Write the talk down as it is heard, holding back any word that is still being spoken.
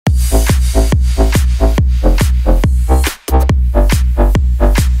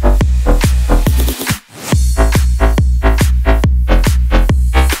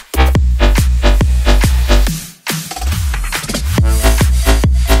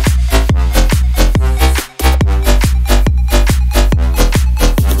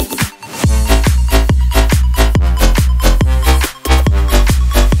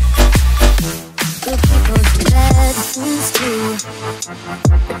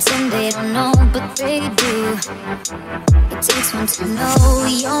pretend they don't know, but they do. It takes one to know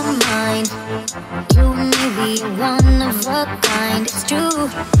your mind. You and me, we one of a kind. It's true.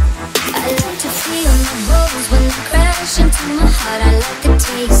 I like to feel my bones when they crash into my heart. I like the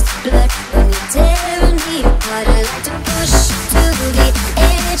taste of blood when you're tearing me apart. I like to push you to the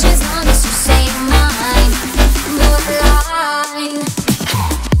edge as long as you say you're mine. Borderline.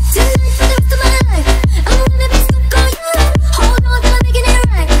 Tonight for the rest of my life, I'm gonna be stuck on you. Hold on till I'm making it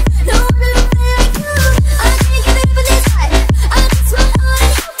right. No one will love me like you. I can't give it up on this side. I just my heart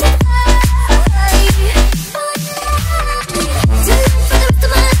and hope to fly. Tonight for the rest of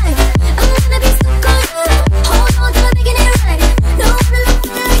my life, I'm gonna be stuck on you. Hold on till I'm making it right. No one will love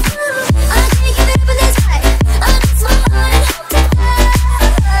me like you. I can't give it up on this side. I just my heart and hope to fly.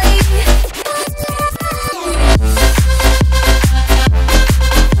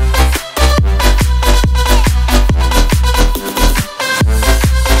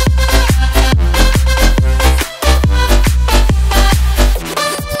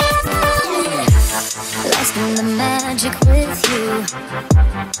 Lost in the magic with you,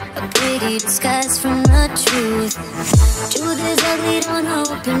 a pretty disguise from the truth. Truth is ugly, don't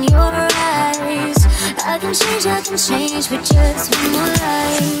open your eyes. I can change, but just one more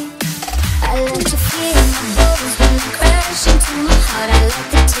life. I like to feel my bones when they crash into my heart. I like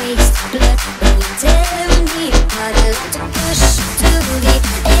the taste of blood when you're tearing me apart. I like to push you to the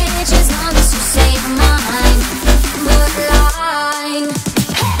edge as long as you say you're mine. Borderline.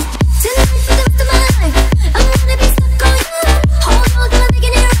 Tonight for the rest of my life, I'm gonna be stuck on you. Hold on till I'm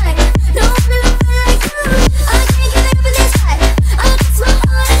making it right. No one will love me like you. I can't give it up on this side. I just my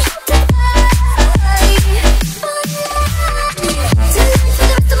heart and hope to fly. Tonight for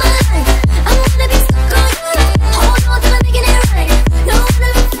the rest of my life, I'm gonna be stuck on you. Hold on till I'm making it right. No one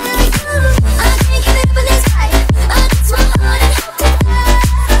will love me like you. I can't give it up on this side. I just my heart and hope to fly.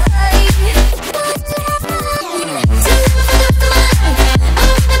 Tonight for the rest of my life,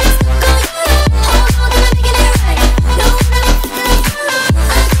 I'm gonna be stuck on you. Hold on till I'm making it right. No one will love me like you.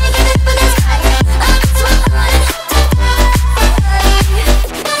 I can't give it up on this side. I just my heart and hope to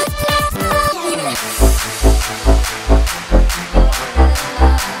fly.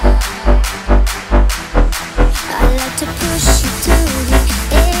 I like to push you to the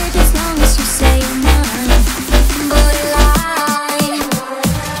edge as long as you say you're mine. Borderline.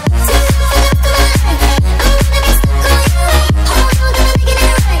 Tonight for the rest of my life, I'm gonna be stuck on you. Hold on till I'm making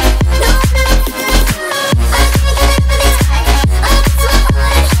it right. No one will love me like you. I can't give it up on this side. I just my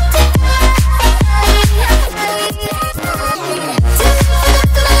heart and hope to fly. Tonight for the rest of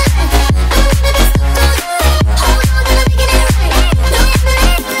my life, I'm gonna be stuck on you. Hold on till I'm making it right. No one will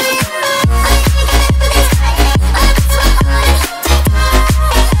love me like you. I can't give it up on this side. I just my heart and hope to fly.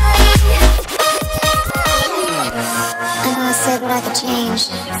 I know I said that I could change.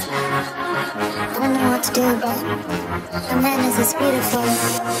 I don't know what to do, but a man is as beautiful